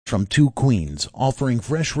from Two Queens, offering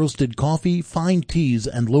fresh roasted coffee, fine teas,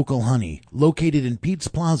 and local honey. Located in Pete's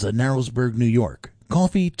Plaza, Narrowsburg, New York.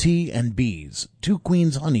 Coffee, tea, and bees.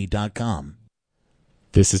 TwoQueensHoney.com.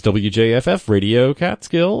 This is WJFF Radio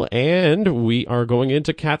Catskill, and we are going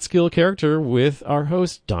into Catskill character with our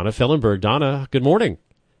host, Donna Fellenberg. Donna, good morning.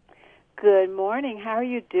 Good morning. How are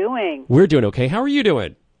you doing? We're doing okay. How are you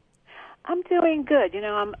doing? I'm doing good.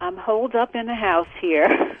 I'm holed up in the house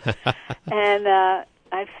here, and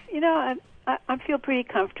I feel pretty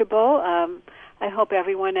comfortable. I hope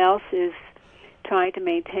everyone else is trying to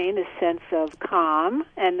maintain a sense of calm,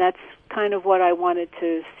 and that's kind of what I wanted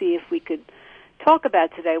to see if we could talk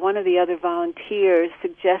about today. One of the other volunteers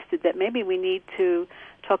suggested that maybe we need to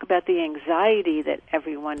talk about the anxiety that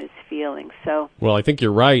everyone is feeling. Well, I think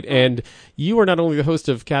you're right. And you are not only the host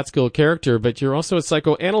of Catskill Character, but you're also a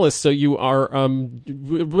psychoanalyst, so you are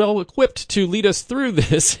well equipped to lead us through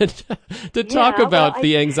this and to talk about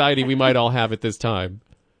the anxiety we might all have at this time.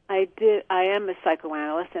 I am a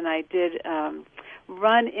psychoanalyst, and I did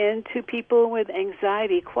run into people with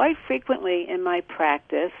anxiety quite frequently in my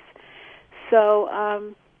practice. So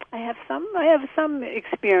I have some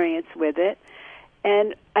experience with it.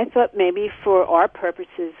 And I thought maybe for our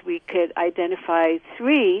purposes we could identify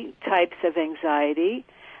three types of anxiety.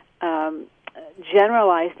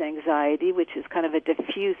 Generalized anxiety, which is kind of a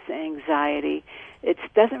diffuse anxiety. It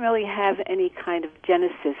doesn't really have any kind of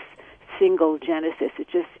single genesis.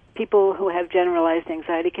 It's just people who have generalized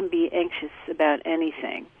anxiety can be anxious about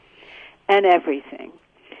anything and everything.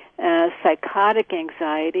 Psychotic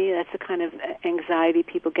anxiety, that's the kind of anxiety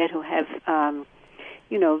people get who have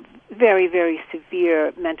very, very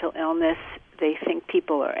severe mental illness. They think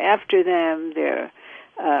people are after them. They're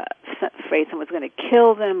afraid someone's going to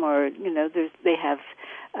kill them, or, they have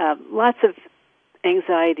lots of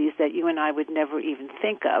anxieties that you and I would never even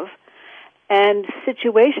think of. And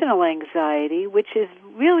situational anxiety, which is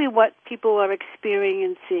really what people are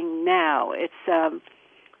experiencing now.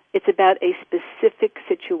 It's about a specific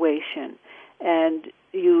situation, and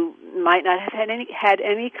you might not have had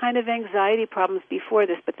any kind of anxiety problems before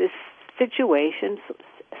this, but this situation,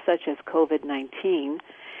 such as COVID-19,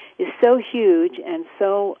 is so huge and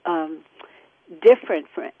so different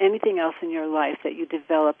from anything else in your life that you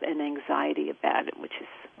develop an anxiety about it, which is,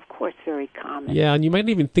 of course, very common. Yeah, and you might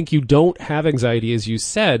even think you don't have anxiety, as you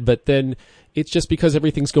said, but then it's just because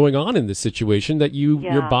everything's going on in this situation that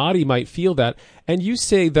your body might feel that. And you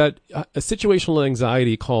say that a situational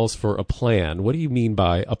anxiety calls for a plan. What do you mean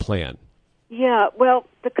by a plan? Yeah, well,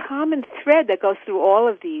 the common thread that goes through all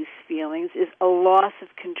of these feelings is a loss of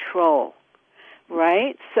control,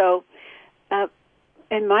 right? So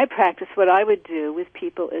in my practice, what I would do with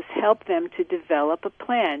people is help them to develop a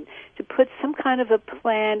plan, to put some kind of a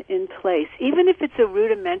plan in place, even if it's a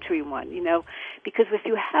rudimentary one, because if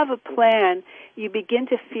you have a plan, you begin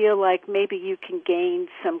to feel like maybe you can gain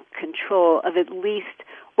some control of at least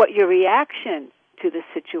what your reaction to the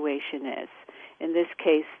situation is. In this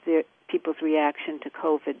case, people's reaction to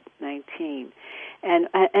COVID-19. And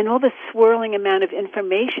all the swirling amount of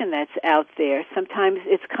information that's out there, sometimes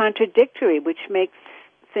it's contradictory, which makes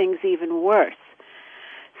things even worse.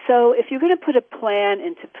 So if you're going to put a plan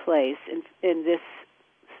into place in this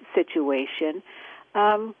situation,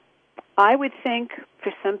 I would think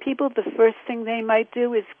for some people the first thing they might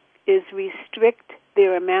do is restrict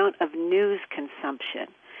their amount of news consumption.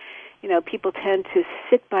 People tend to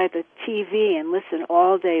sit by the TV and listen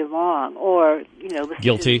all day long, or, listen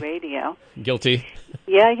to the radio. Guilty.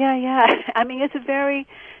 Yeah. I mean, it's a very,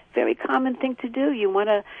 very common thing to do. You want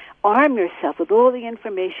to arm yourself with all the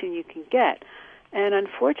information you can get. And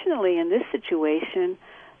unfortunately, in this situation,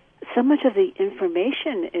 so much of the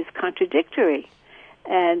information is contradictory,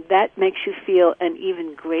 and that makes you feel an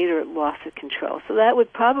even greater loss of control. So that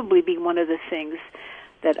would probably be one of the things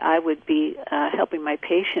that I would be helping my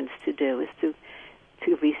patients to do, is to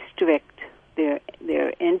restrict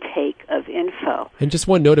their intake of info. And just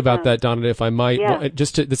one note about that, Donna, if I might,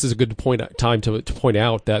 this is a good time to point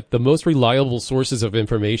out that the most reliable sources of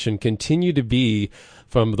information continue to be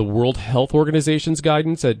from the World Health Organization's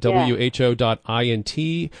guidance at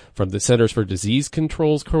who.int, from the Centers for Disease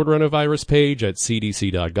Control's coronavirus page at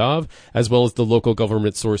cdc.gov, as well as the local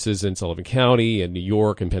government sources in Sullivan County and New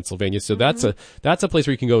York and Pennsylvania. So that's a place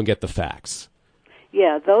where you can go and get the facts.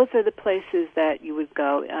 Yeah, those are the places that you would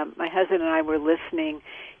go. My husband and I were listening,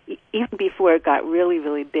 even before it got really,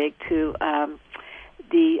 really big, to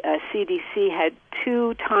the CDC had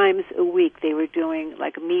 2 times a week they were doing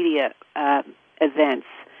like media events,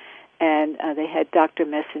 and they had Dr.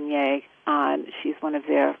 Messonnier on. She's one of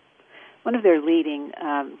their leading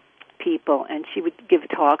people, and she would give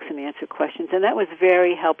talks and answer questions, and that was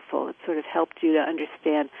very helpful. It sort of helped you to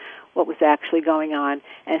understand what was actually going on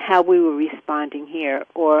and how we were responding here,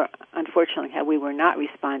 or unfortunately how we were not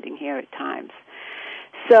responding here at times.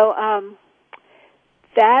 So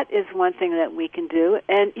that is one thing that we can do.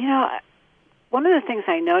 And, one of the things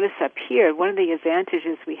I notice up here, one of the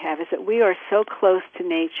advantages we have is that we are so close to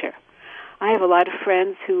nature. I have a lot of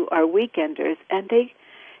friends who are weekenders, and they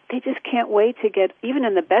just can't wait to get, even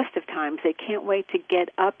in the best of times, they can't wait to get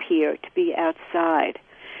up here to be outside.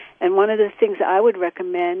 And one of the things I would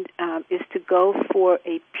recommend is to go for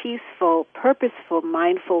a peaceful, purposeful,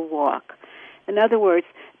 mindful walk. In other words,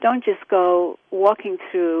 don't just go walking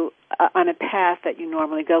through on a path that you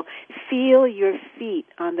normally go. Feel your feet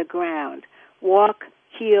on the ground. Walk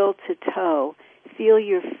heel to toe. Feel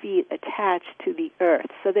your feet attached to the earth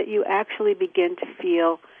so that you actually begin to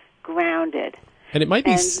feel grounded. And it might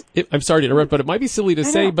be, I'm sorry to interrupt, but it might be silly to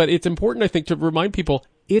say, but it's important, I think, to remind people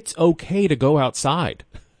it's okay to go outside.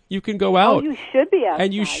 You can go out. Oh, you should be outside.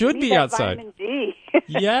 And you should be outside. Vitamin D.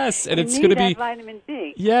 Yes, and it's going to be vitamin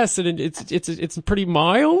D. Yes, and it's pretty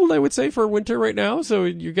mild, I would say, for winter right now. So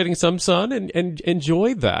you're getting some sun, and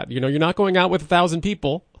enjoy that. You're not going out with 1,000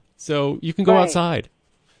 people, so you can go outside.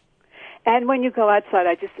 And when you go outside,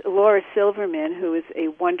 Laura Silverman, who is a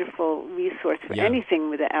wonderful resource for anything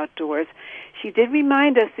with the outdoors, she did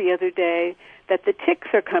remind us the other day that the ticks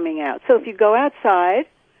are coming out. So if you go outside,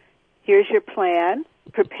 here's your plan.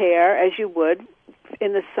 Prepare as you would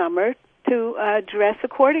in the summer to dress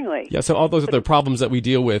accordingly. Yeah, so all those other problems that we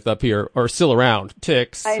deal with up here are still around.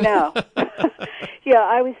 Ticks. I know. Yeah,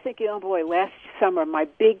 I was thinking, oh boy, last summer my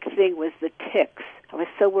big thing was the ticks. I was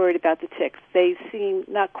so worried about the ticks. They seem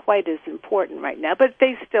not quite as important right now, but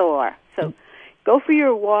they still are. So go for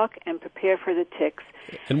your walk and prepare for the ticks.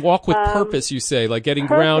 And walk with purpose, you say, like getting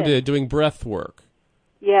grounded, doing breath work.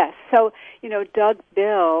 Yes. So, Doug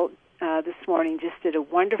Bill this morning just did a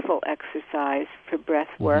wonderful exercise for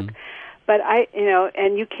breath work. But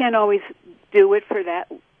and you can't always do it for that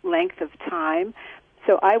length of time.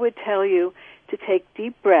 So I would tell you to take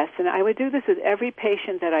deep breaths, and I would do this with every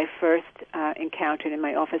patient that I first encountered in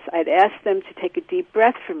my office. I'd ask them to take a deep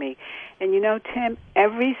breath for me. And Tim,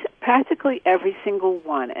 practically every single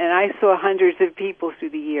one, and I saw hundreds of people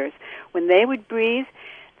through the years, when they would breathe,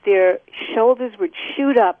 their shoulders would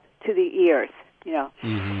shoot up to the ears.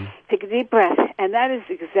 Take a deep breath, and that is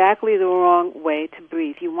exactly the wrong way to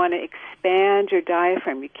breathe. You want to expand your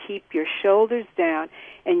diaphragm. You keep your shoulders down,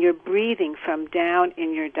 and you're breathing from down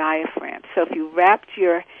in your diaphragm. So if you wrapped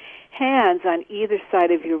your hands on either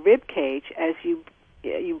side of your rib cage as you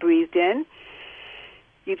breathed in,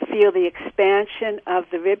 you'd feel the expansion of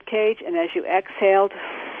the rib cage, and as you exhaled,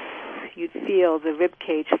 you'd feel the rib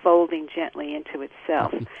cage folding gently into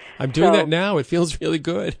itself. I'm doing that now. It feels really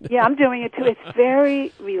good. Yeah, I'm doing it too. It's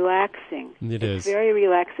very relaxing. It's very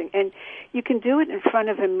relaxing. And you can do it in front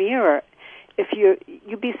of a mirror. If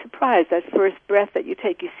you'd be surprised, that first breath that you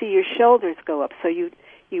take, you see your shoulders go up. So you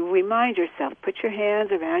remind yourself, put your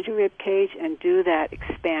hands around your rib cage and do that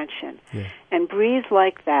expansion. Yeah. And breathe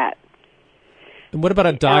like that. And what about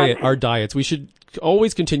our diets? We should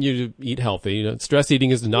always continue to eat healthy. Stress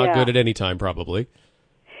eating is not good at any time, probably.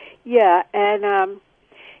 Yeah, and,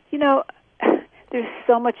 there's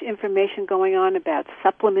so much information going on about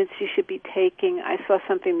supplements you should be taking. I saw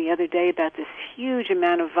something the other day about this huge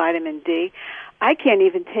amount of vitamin D. I can't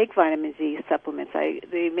even take vitamin D supplements.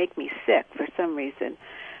 They make me sick for some reason.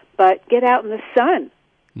 But get out in the sun.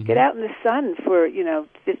 Mm-hmm. Get out in the sun for,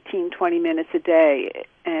 15, 20 minutes a day,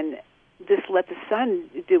 and just let the sun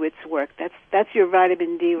do its work. That's your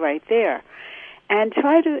vitamin D right there. And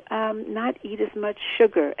try to not eat as much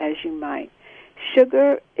sugar as you might.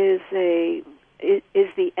 Sugar is the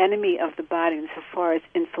enemy of the body so far as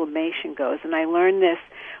inflammation goes. And I learned this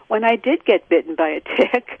when I did get bitten by a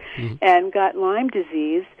tick and got Lyme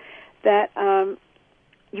disease, that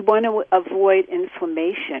you want to avoid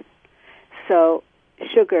inflammation. So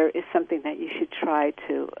sugar is something that you should try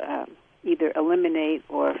to either eliminate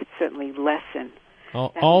or certainly lessen.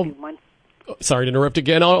 Sorry to interrupt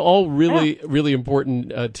again. All really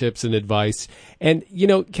important tips and advice. And,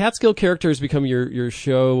 Catskill Characters become your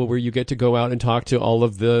show where you get to go out and talk to all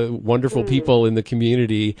of the wonderful people in the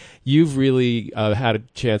community. You've really had a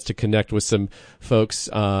chance to connect with some folks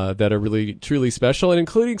that are really, truly special, and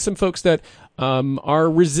including some folks that are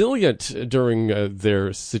resilient during their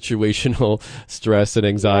situational stress and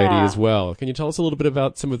anxiety as well. Can you tell us a little bit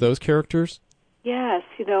about some of those characters? Yes.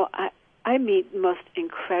 I meet most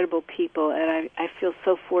incredible people, and I feel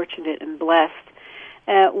so fortunate and blessed.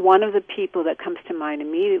 One of the people that comes to mind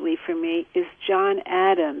immediately for me is John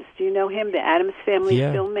Adams. Do you know him, the Addams Family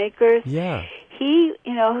filmmakers? Yeah.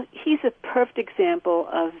 He's a perfect example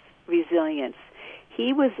of resilience.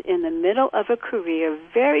 He was in the middle of a career,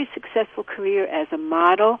 very successful career as a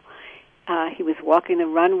model. He was walking the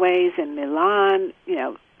runways in Milan,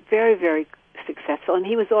 very, very successful. And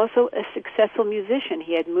he was also a successful musician.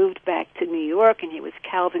 He had moved back to New York, and he was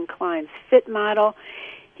Calvin Klein's fit model.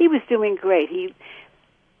 He was doing great. He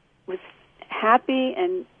was happy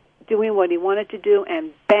and doing what he wanted to do,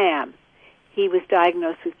 and bam, he was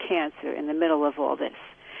diagnosed with cancer in the middle of all this.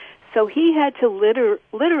 So he had to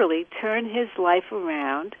literally turn his life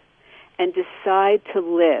around and decide to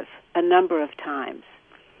live a number of times.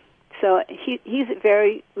 So he's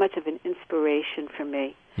very much of an inspiration for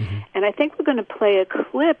me. Mm-hmm. And I think we're going to play a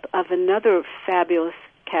clip of another fabulous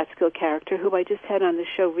Catskill character who I just had on the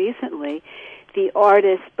show recently, the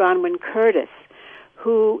artist Bronwyn Curtis,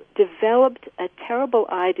 who developed a terrible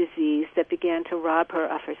eye disease that began to rob her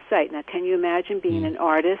of her sight. Now, can you imagine being an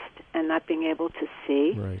artist and not being able to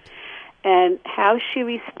see? Right. And how she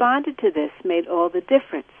responded to this made all the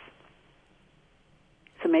difference.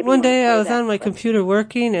 So maybe one day I was on my computer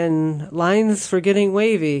working, and lines were getting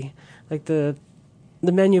wavy. Like the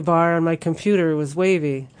menu bar on my computer was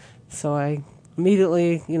wavy. So I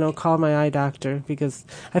immediately, called my eye doctor because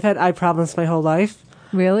I've had eye problems my whole life.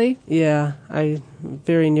 Really? Yeah, I'm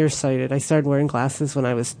very nearsighted. I started wearing glasses when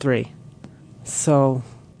I was 3. So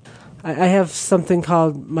I have something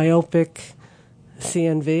called myopic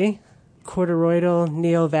CNV, choroidal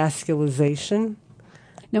neovascularization.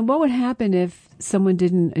 Now, what would happen if someone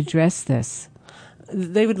didn't address this?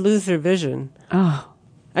 They would lose their vision. Oh.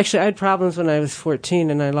 Actually, I had problems when I was 14,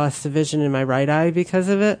 and I lost the vision in my right eye because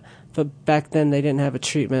of it. But back then, they didn't have a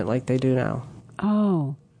treatment like they do now.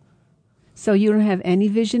 Oh. So you don't have any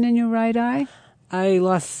vision in your right eye? I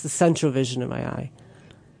lost the central vision in my eye.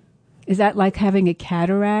 Is that like having a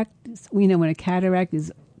cataract? When a cataract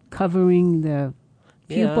is covering the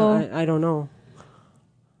pupil? Yeah, I don't know.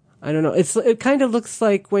 It kind of looks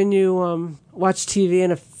like when you watch TV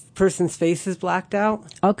and a person's face is blacked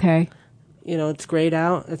out. Okay. It's grayed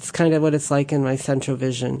out. It's kind of what it's like in my central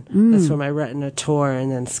vision. That's where my retina tore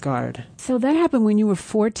and then scarred. So that happened when you were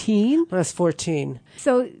 14? I was 14.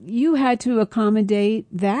 So you had to accommodate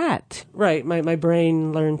that. Right. My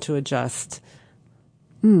brain learned to adjust.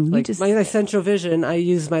 My central vision, I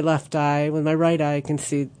use my left eye. With my right eye, I can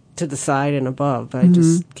see to the side and above, but I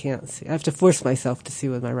just can't see. I have to force myself to see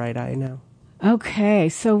with my right eye now. Okay.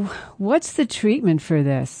 So what's the treatment for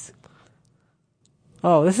this?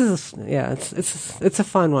 Oh, this is it's a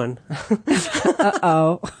fun one.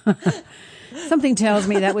 Uh-oh. Something tells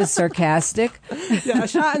me that was sarcastic. Yeah, a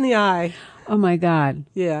shot in the eye. Oh my God.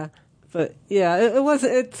 Yeah. But yeah, it was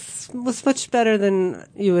much better than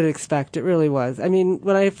you would expect. It really was. I mean,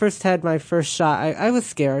 when I first had my first shot, I was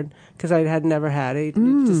scared because I had never had it.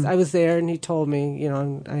 I was there and he told me,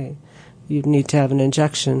 you need to have an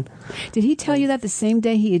injection. Did he tell you that the same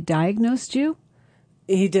day he had diagnosed you?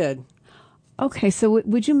 He did. Okay, so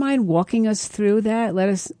would you mind walking us through that? Let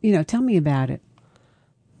us, tell me about it.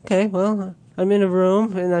 Okay, well, I'm in a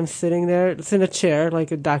room and I'm sitting there. It's in a chair,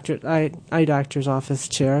 like a eye doctor's office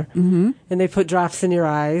chair. Mm-hmm. And they put drops in your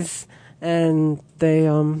eyes and they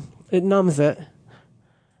it numbs it.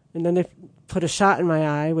 And then they put a shot in my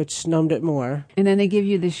eye, which numbed it more. And then they give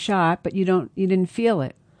you the shot, but you didn't feel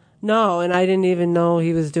it. No, and I didn't even know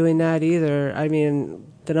he was doing that either. I mean,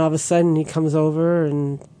 then all of a sudden he comes over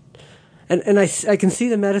and I can see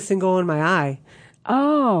the medicine go in my eye.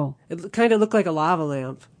 Oh. It kind of looked like a lava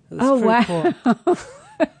lamp. Oh, wow. Cool.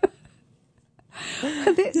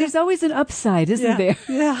 There's always an upside, isn't there?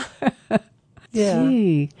 Yeah. Yeah.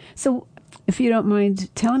 Gee. So, if you don't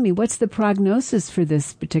mind telling me, what's the prognosis for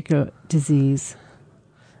this particular disease?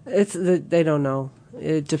 They don't know.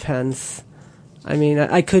 It depends. I mean,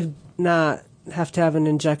 I could not have to have an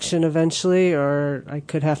injection eventually, or I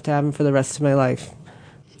could have to have them for the rest of my life.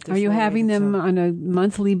 Are you having them on a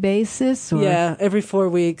monthly basis? Or? Yeah, every 4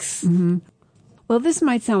 weeks. Mm-hmm. Well, this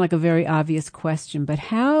might sound like a very obvious question, but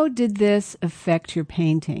how did this affect your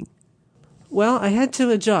painting? Well, I had to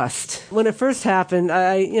adjust. When it first happened,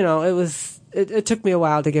 it took me a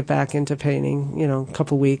while to get back into painting, a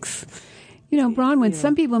couple weeks. Bronwyn,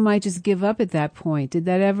 some people might just give up at that point. Did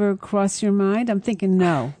that ever cross your mind? I'm thinking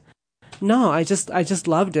no. No, I just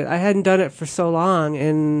loved it. I hadn't done it for so long,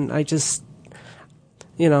 and I just...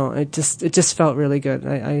 it just felt really good.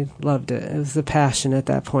 I loved it. It was a passion at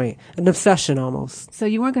that point, an obsession almost. So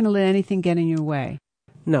you weren't going to let anything get in your way?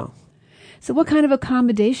 No. So what kind of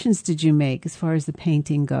accommodations did you make as far as the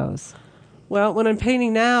painting goes? Well, when I'm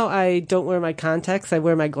painting now, I don't wear my contacts. I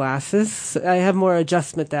wear my glasses. I have more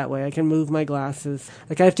adjustment that way. I can move my glasses.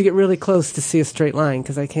 Like, I have to get really close to see a straight line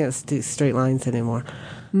because I can't see straight lines anymore.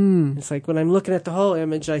 It's like when I'm looking at the whole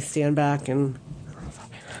image, I stand back and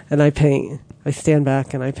I paint. I stand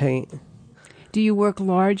back and I paint. Do you work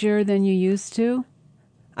larger than you used to?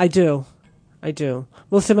 I do.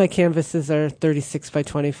 Most of my canvases are 36 by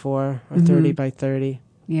 24 or 30 by 30.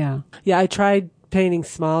 Yeah. Yeah, I tried painting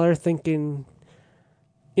smaller, thinking,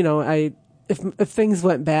 if things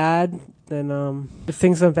went bad, then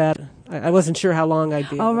I wasn't sure how long I'd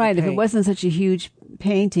be able to paint. If it wasn't such a huge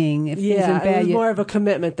painting, if things went bad, it was more of a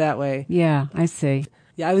commitment that way. Yeah, I see.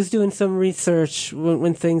 Yeah, I was doing some research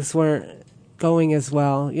when things weren't going as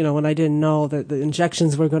well, when I didn't know that the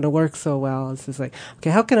injections were going to work so well. It's just like, okay,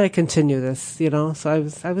 how can I continue this, So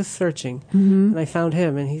I was searching, and I found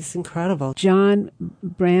him, and he's incredible. John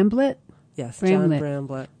Bramblett? Yes, John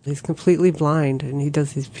Bramblett. He's completely blind, and he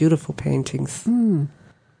does these beautiful paintings.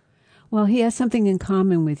 Well, he has something in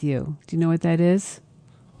common with you. Do you know what that is?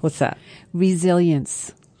 What's that?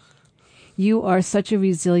 Resilience. You are such a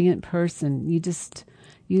resilient person. You just,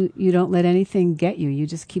 you don't let anything get you. You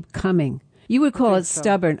just keep coming. You would call it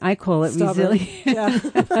stubborn. I call it resilient. Yeah.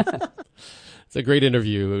 It's a great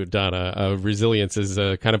interview, Donna. Resilience is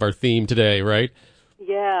kind of our theme today, right?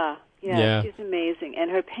 Yeah, she's amazing, and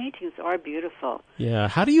her paintings are beautiful. Yeah.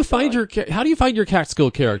 How do you find your Catskill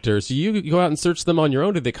characters? Do you go out and search them on your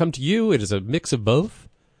own? Do they come to you? It is a mix of both.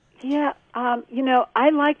 Yeah, I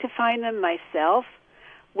like to find them myself,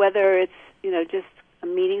 whether it's just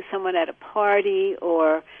meeting someone at a party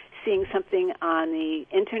or seeing something on the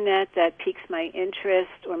internet that piques my interest,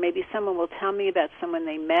 or maybe someone will tell me about someone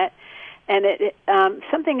they met, and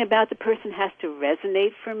something about the person has to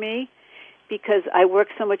resonate for me, because I work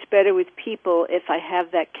so much better with people if I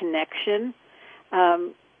have that connection,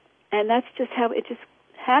 and that's just how it just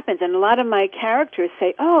happens. And a lot of my characters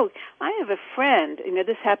say, "Oh, I have a friend."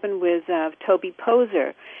 This happened with Toby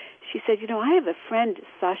Poser. She said, I have a friend,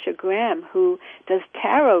 Sasha Graham, who does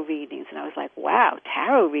tarot readings. And I was like, wow,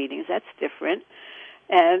 tarot readings, that's different.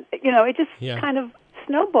 And, it just kind of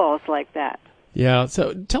snowballs like that. Yeah.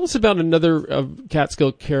 So tell us about another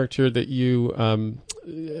Catskill character that you,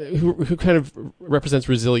 who kind of represents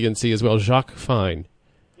resiliency as well, Jacques Fine.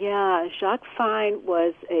 Yeah, Jacques Fine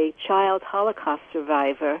was a child Holocaust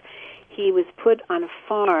survivor. He was put on a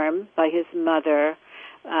farm by his mother,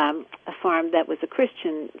 a farm that was a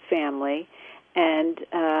Christian family, and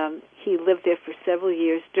he lived there for several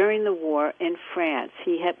years during the war in France.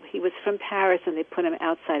 He was from Paris, and they put him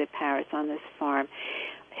outside of Paris on this farm.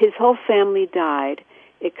 His whole family died,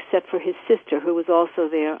 except for his sister, who was also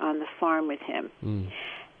there on the farm with him.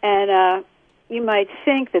 And you might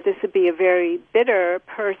think that this would be a very bitter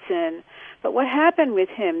person, but what happened with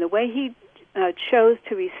him, the way he chose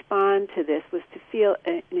to respond to this was to feel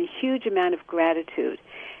a huge amount of gratitude.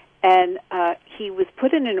 And he was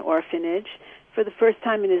put in an orphanage. For the first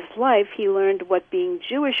time in his life, he learned what being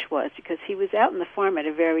Jewish was, because he was out on the farm at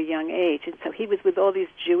a very young age. And so he was with all these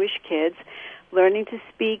Jewish kids, learning to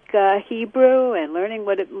speak Hebrew and learning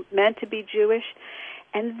what it meant to be Jewish.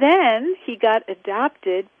 And then he got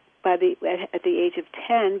adopted at the age of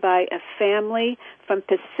 10 by a family from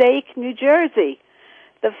Passaic, New Jersey,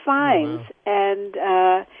 the Fines. Oh,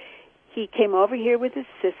 wow. And he came over here with his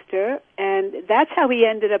sister, and that's how he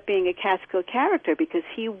ended up being a Catskill character, because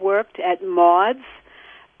he worked at Maud's,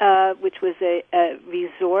 which was a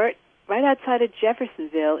resort right outside of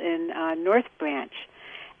Jeffersonville in North Branch.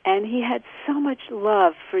 And he had so much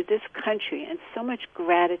love for this country and so much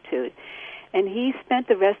gratitude. And he spent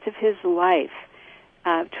the rest of his life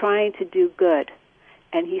trying to do good.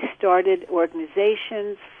 And he started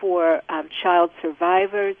organizations for child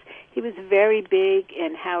survivors. He was very big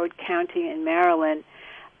in Howard County in Maryland.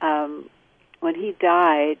 When he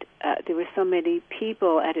died, there were so many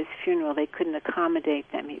people at his funeral, they couldn't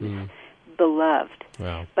accommodate them. He was beloved.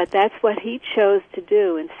 Wow. But that's what he chose to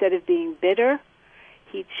do. Instead of being bitter,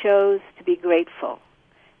 he chose to be grateful.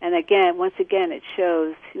 And again, once again, it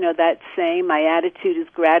shows, that saying, my attitude is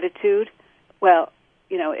gratitude. Well,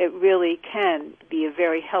 it really can be a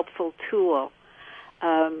very helpful tool.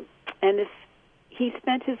 And if he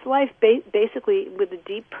spent his life basically with a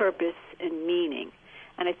deep purpose and meaning.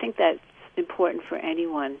 And I think that's important for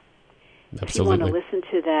anyone. Absolutely. If you want to listen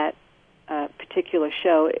to that particular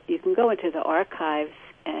show, you can go into the archives,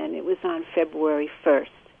 and it was on February 1st.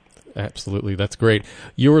 Absolutely. That's great.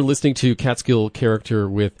 You're listening to Catskill Character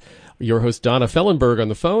with your host, Donna Fellenberg, on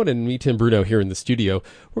the phone, and me, Tim Bruno, here in the studio.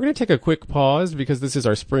 We're going to take a quick pause because this is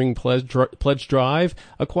our spring pledge drive,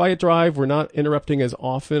 a quiet drive. We're not interrupting as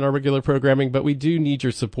often our regular programming, but we do need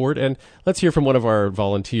your support. And let's hear from one of our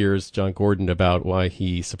volunteers, John Gordon, about why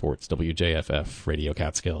he supports WJFF Radio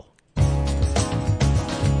Catskill.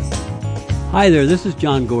 Hi there, this is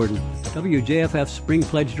John Gordon. WJFF's Spring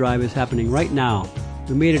Pledge Drive is happening right now.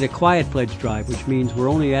 We made it a quiet pledge drive, which means we're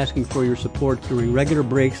only asking for your support during regular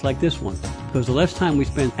breaks like this one. Because the less time we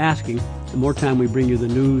spend asking, the more time we bring you the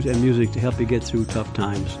news and music to help you get through tough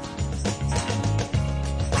times.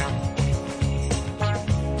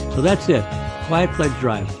 So that's it, quiet pledge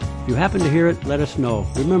drive. If you happen to hear it, let us know.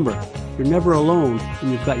 Remember, you're never alone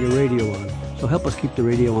when you've got your radio on, so help us keep the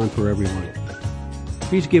radio on for everyone.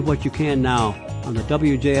 Please give what you can now on the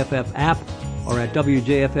WJFF app or at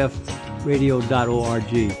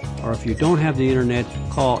WJFFradio.org. Or if you don't have the internet,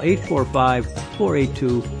 call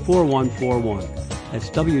 845-482-4141. That's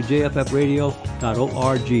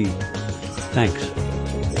WJFFradio.org. Thanks.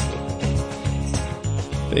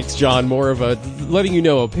 Thanks, John. More of a letting you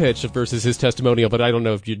know a pitch versus his testimonial, but I don't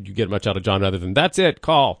know if you get much out of John other than that's it,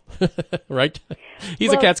 call. Right?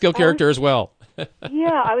 He's a Catskill character as well.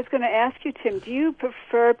 Yeah, I was going to ask you, Tim, do you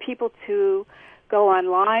prefer people to go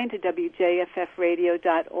online to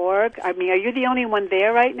WJFFradio.org? I mean, are you the only one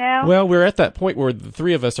there right now? Well, we're at that point where the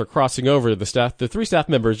three of us are crossing over the three staff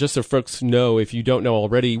members, just so folks know, if you don't know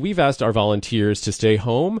already, we've asked our volunteers to stay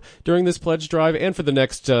home during this pledge drive and for the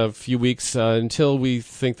next few weeks until we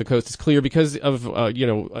think the coast is clear because of,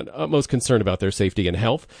 an utmost concern about their safety and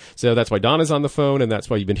health. So that's why Donna's on the phone, and that's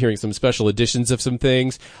why you've been hearing some special editions of some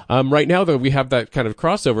things. Right now, though, we have that kind of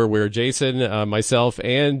crossover where Jason, myself,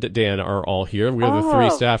 and Dan are all here. We're the three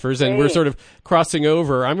staffers, and we're sort of crossing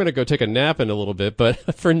over. I'm going to go take a nap in a little bit,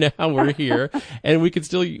 but for now we're here, and we can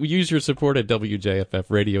still use your support at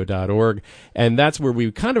WJFFradio.org, and that's where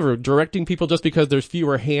we kind of are directing people just because there's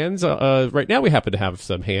fewer hands. Right now we happen to have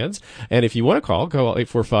some hands, and if you want to call, go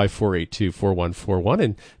 845-482-4141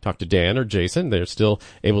 and talk to Dan or Jason. They're still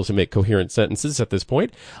able to make coherent sentences at this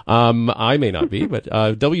point. I may not be, but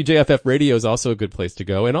WJFF Radio is also a good place to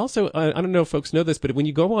go. And also, I don't know if folks know this, but when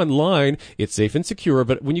you go online, it's safe and secure,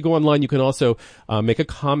 but when you go online, you can also make a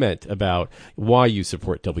comment about why you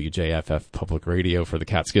support WJFF Public Radio for the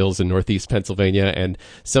Catskills in Northeast Pennsylvania. And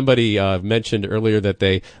somebody mentioned earlier that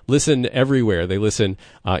they listen everywhere. They listen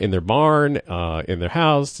in their barn, in their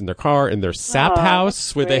house, in their car, in their sap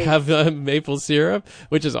house where they have maple syrup,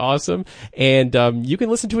 which is awesome. And you can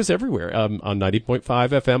listen to us everywhere on 90.5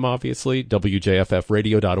 FM, obviously,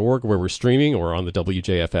 WJFFradio.org, where we're streaming, or on the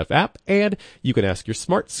WJFF app. And you can ask your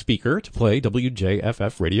smart speaker to play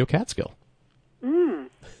WJFF Radio Catskill.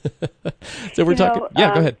 So we're talking.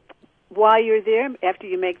 Go ahead. While you're there, after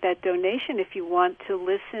you make that donation, if you want to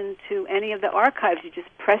listen to any of the archives, you just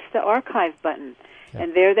press the archive button,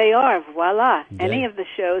 and there they are. Voila! Yeah. Any of the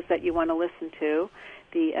shows that you want to listen to,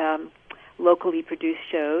 the locally produced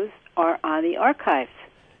shows, are on the archives.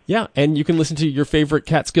 Yeah, and you can listen to your favorite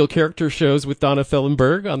Catskill character shows with Donna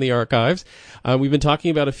Fellenberg on the archives. We've been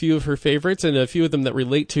talking about a few of her favorites and a few of them that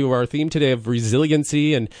relate to our theme today of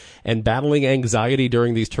resiliency and battling anxiety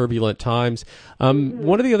during these turbulent times.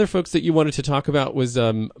 One of the other folks that you wanted to talk about was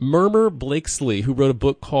Murmur Blakesley, who wrote a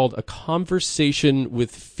book called A Conversation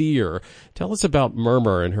with Fear. Tell us about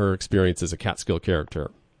Murmur and her experience as a Catskill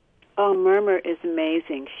character. Oh, Murmur is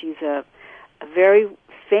amazing. She's a very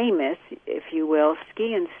famous, if you will,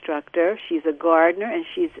 ski instructor. She's a gardener, and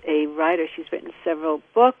she's a writer. She's written several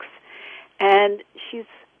books, and she's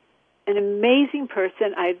an amazing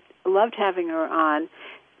person. I loved having her on.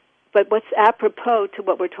 But what's apropos to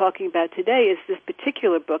what we're talking about today is this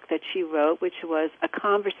particular book that she wrote, which was A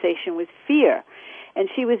Conversation with Fear. And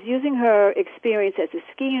she was using her experience as a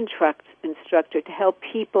ski instructor to help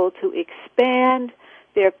people to expand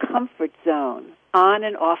their comfort zone on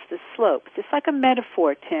and off the slopes. It's like a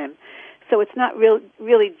metaphor, Tim. So it's not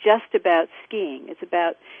really just about skiing. It's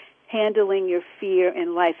about handling your fear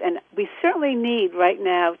in life. And we certainly need right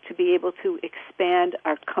now to be able to expand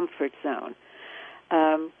our comfort zone.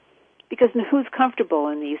 Because who's comfortable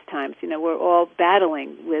in these times? You know, we're all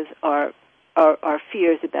battling with our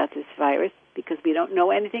fears about this virus because we don't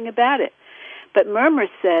know anything about it. But Murmur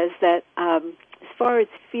says that as far as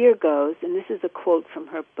fear goes, and this is a quote from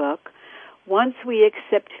her book, once we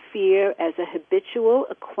accept fear as a habitual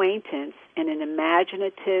acquaintance in an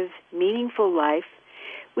imaginative, meaningful life,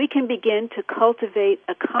 we can begin to cultivate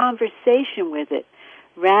a conversation with it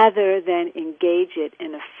rather than engage it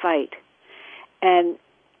in a fight. And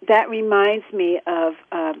that reminds me of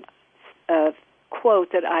a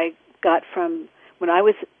quote that I got from when I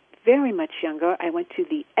was very much younger, I went to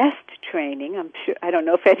the EST training. I don't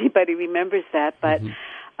know if anybody remembers that, but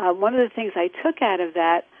one of the things I took out of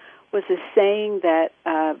that was a saying that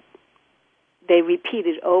they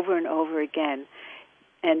repeated over and over again,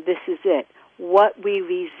 and this is it: what we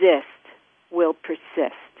resist will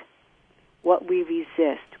persist. What we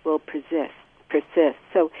resist will persist.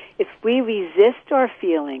 So if we resist our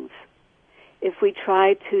feelings, if we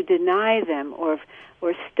try to deny them or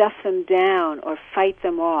stuff them down or fight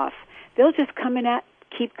them off, they'll just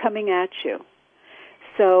keep coming at you.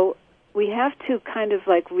 So we have to kind of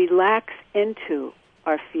like relax into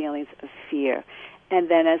our feelings of fear. And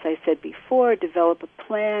then, as I said before, develop a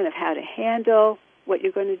plan of how to handle what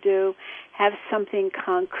you're going to do. Have something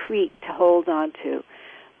concrete to hold on to.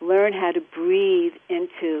 Learn how to breathe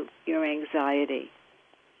into your anxiety.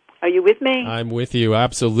 Are you with me? I'm with you,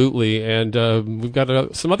 absolutely. And we've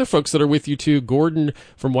got some other folks that are with you, too. Gordon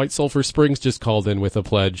from White Sulphur Springs just called in with a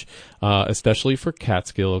pledge, especially for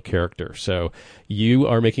Catskill character. So you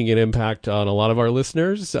are making an impact on a lot of our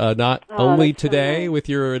listeners, not only today with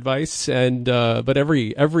your advice, and but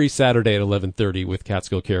every Saturday at 11:30 with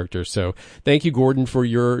Catskill character. So thank you, Gordon, for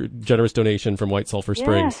your generous donation from White Sulphur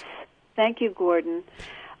Springs. Yes, thank you, Gordon.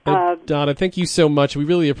 Donna, thank you so much. We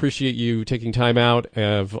really appreciate you taking time out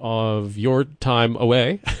of your time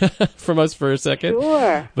away from us for a second.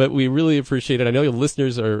 Sure. But we really appreciate it. I know your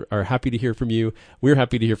listeners are happy to hear from you. We're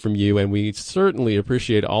happy to hear from you, and we certainly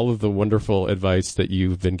appreciate all of the wonderful advice that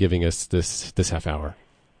you've been giving us this half hour.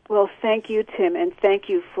 Well, thank you, Tim, and thank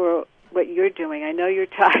you for what you're doing. I know you're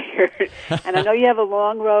tired, and I know you have a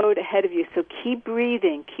long road ahead of you, so keep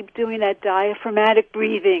breathing. Keep doing that diaphragmatic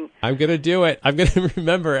breathing. I'm going to do it. I'm going to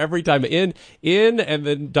remember every time in, and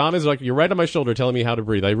then Donna's like, you're right on my shoulder telling me how to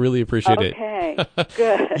breathe. I really appreciate it. Okay,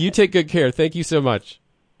 good. You take good care. Thank you so much.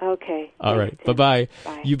 Okay. All right. Bye-bye.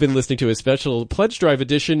 Bye. You've been listening to a special Pledge Drive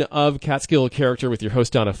edition of Catskill Character with your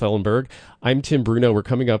host, Donna Fellenberg. I'm Tim Bruno. We're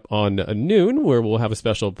coming up on noon where we'll have a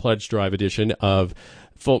special Pledge Drive edition of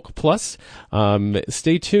Folk Plus.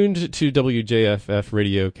 Stay tuned to WJFF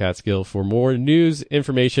Radio Catskill for more news,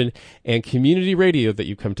 information, and community radio that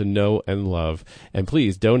you come to know and love. And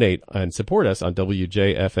please donate and support us on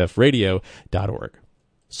WJFFradio.org.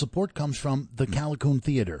 Support comes from the Callicoon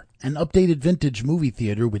Theater, an updated vintage movie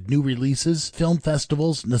theater with new releases, film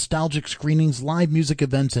festivals, nostalgic screenings, live music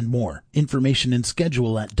events, and more. Information and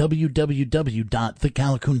schedule at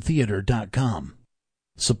www.thecallicoontheater.com.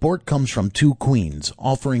 Support comes from Two Queens,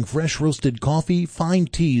 offering fresh roasted coffee, fine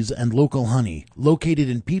teas, and local honey, located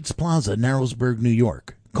in Pete's Plaza, Narrowsburg, New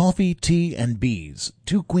York. Coffee, tea, and bees.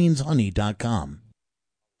 TwoQueensHoney.com.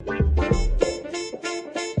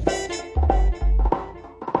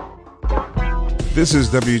 This is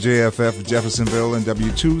WJFF Jeffersonville and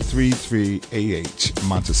W233AH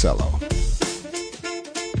Monticello.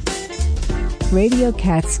 Radio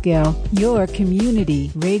Catskill, your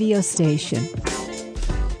community radio station.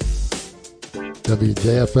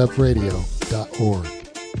 WJFFradio.org.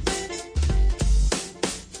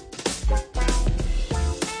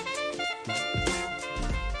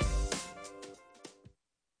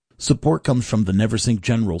 Support comes from the Neversink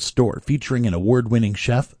General Store, featuring an award-winning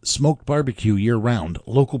chef, smoked barbecue year-round,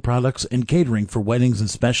 local products, and catering for weddings and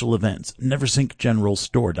special events.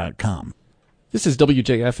 NeversinkGeneralStore.com. This is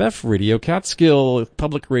WJFF Radio Catskill,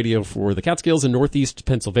 public radio for the Catskills in northeast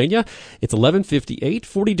Pennsylvania. It's 11:58,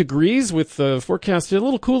 40 degrees with forecast a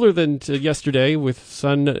little cooler than yesterday with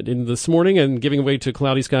sun in this morning and giving way to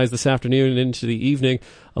cloudy skies this afternoon and into the evening.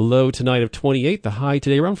 A low tonight of 28, the high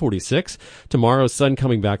today around 46. Tomorrow, sun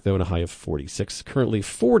coming back, though, and a high of 46. Currently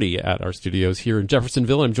 40 at our studios here in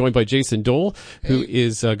Jeffersonville. I'm joined by Jason Dole, who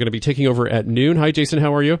is going to be taking over at noon. Hi, Jason.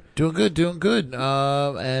 How are you? Doing good.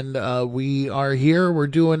 And we are here. We're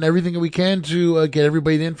doing everything that we can to get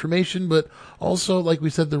everybody the information, but also, like we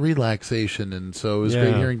said, the relaxation. And so it was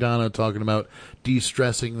great hearing Donna talking about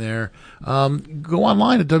de-stressing there. Go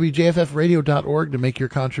online at WJFFradio.org to make your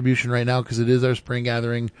contribution right now, because it is our spring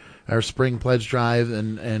gathering, our spring pledge drive,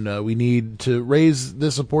 and we need to raise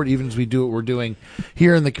the support even as we do what we're doing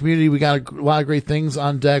here in the community. We got a lot of great things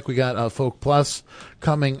on deck. We got Folk Plus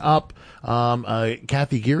coming up.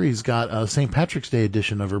 Kathy Geary's got a St. Patrick's Day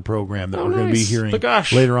edition of her program that we're going to be hearing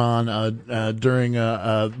later on during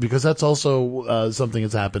because that's also something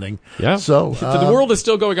that's happening. Yeah. So the world is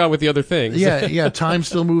still going on with the other things. Yeah. Time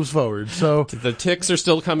still moves forward. So the ticks are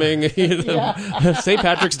still coming. St.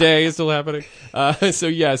 Patrick's Day is still happening. So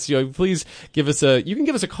yes, please give us you can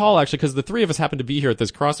give us a call actually, because the three of us happen to be here at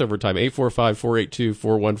this crossover time.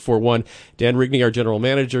 845-482-4141. Dan Rigney, our general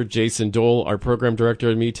manager, Jason Dole, our program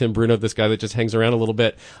director, and me, Tim Bruno. This this guy that just hangs around a little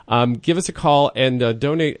bit. Give us a call and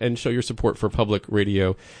donate and show your support for public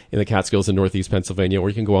radio in the Catskills in Northeast Pennsylvania, or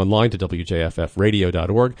you can go online to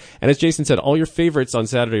wjffradio.org. And as Jason said, all your favorites on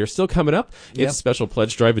Saturday are still coming up. Yep. It's a special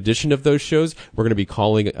pledge drive edition of those shows. We're going to be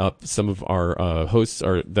calling up some of our hosts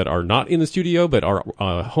that are not in the studio but are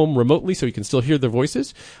home remotely, so you can still hear their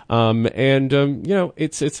voices.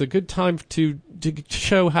 It's a good time to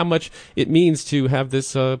show how much it means to have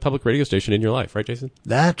this public radio station in your life, right, Jason?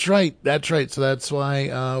 That's right. So that's why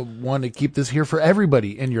I want to keep this here for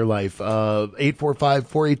everybody in your life.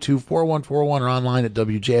 845-482-4141 or online at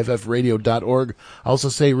wjffradio.org. I'll also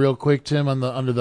say real quick, Tim, under the